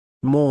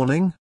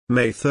Morning,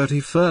 May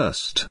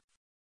 31st.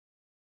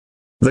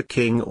 The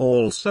king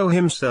also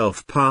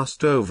himself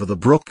passed over the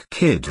brook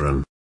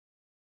Kidron.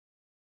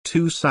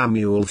 2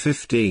 Samuel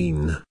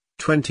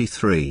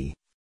 15:23.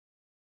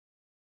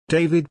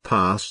 David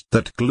passed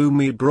that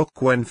gloomy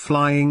brook when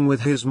flying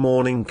with his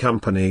morning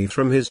company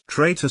from his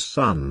traitor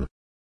son.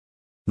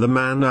 The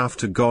man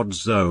after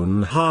God's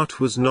own heart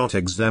was not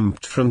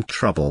exempt from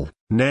trouble,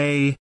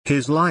 nay,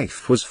 his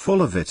life was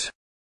full of it.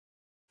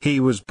 He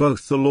was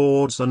both the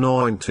Lord's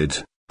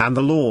anointed, and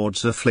the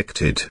Lord's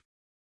afflicted.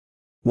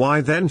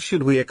 Why then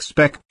should we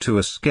expect to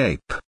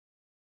escape?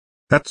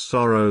 At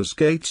sorrow's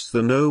gates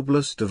the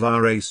noblest of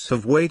our race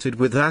have waited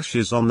with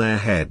ashes on their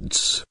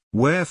heads,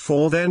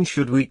 wherefore then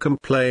should we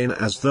complain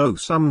as though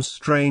some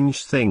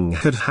strange thing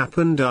had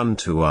happened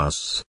unto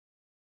us?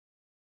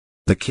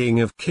 The King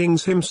of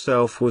Kings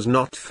himself was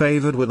not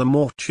favored with a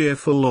more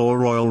cheerful or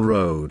royal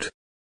road.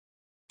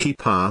 He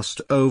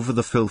passed over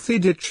the filthy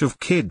ditch of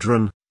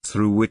Kidron,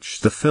 through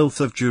which the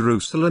filth of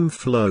Jerusalem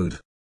flowed.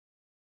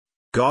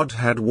 God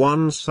had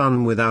one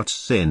son without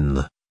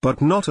sin,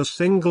 but not a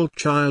single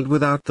child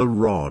without the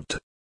rod.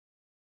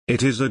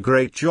 It is a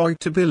great joy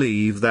to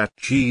believe that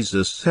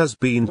Jesus has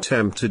been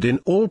tempted in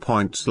all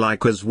points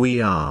like as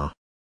we are.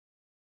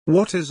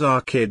 What is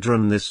our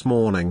Kidron this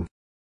morning?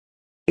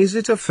 Is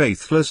it a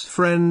faithless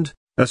friend,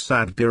 a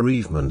sad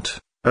bereavement,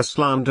 a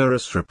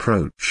slanderous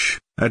reproach,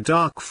 a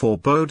dark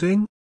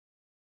foreboding?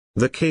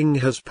 The King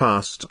has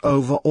passed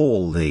over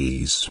all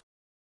these.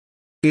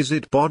 Is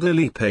it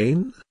bodily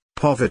pain,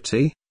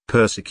 poverty,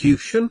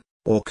 persecution,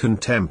 or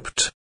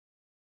contempt?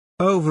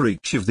 Over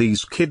each of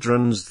these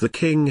Kidrons the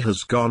King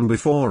has gone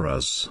before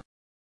us.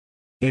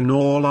 In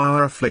all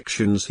our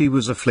afflictions he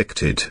was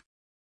afflicted.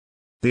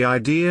 The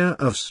idea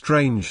of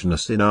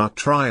strangeness in our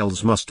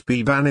trials must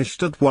be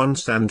banished at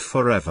once and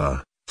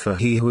forever, for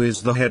he who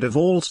is the head of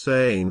all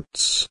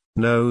saints,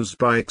 knows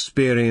by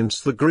experience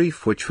the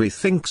grief which we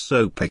think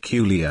so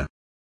peculiar.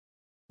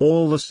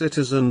 All the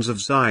citizens of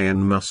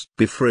Zion must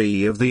be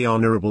free of the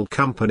honorable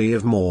company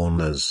of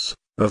mourners,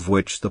 of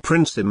which the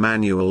Prince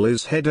Emmanuel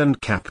is head and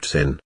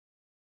captain.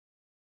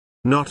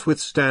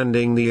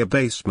 Notwithstanding the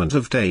abasement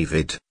of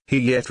David, he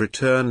yet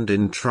returned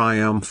in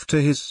triumph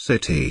to his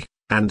city,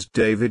 and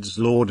David's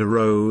Lord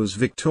arose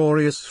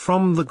victorious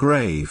from the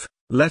grave.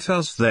 Let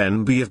us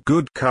then be of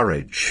good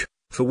courage,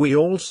 for we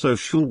also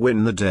shall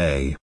win the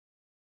day.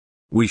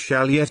 We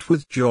shall yet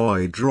with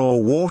joy draw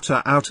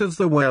water out of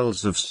the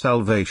wells of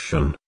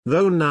salvation,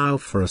 though now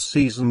for a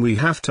season we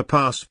have to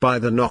pass by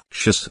the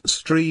noxious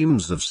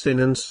streams of sin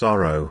and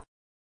sorrow.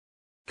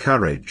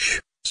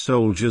 Courage,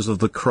 soldiers of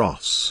the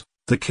cross,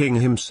 the King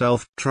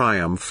himself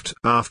triumphed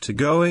after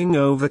going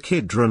over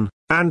Kidron,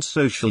 and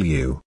so shall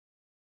you.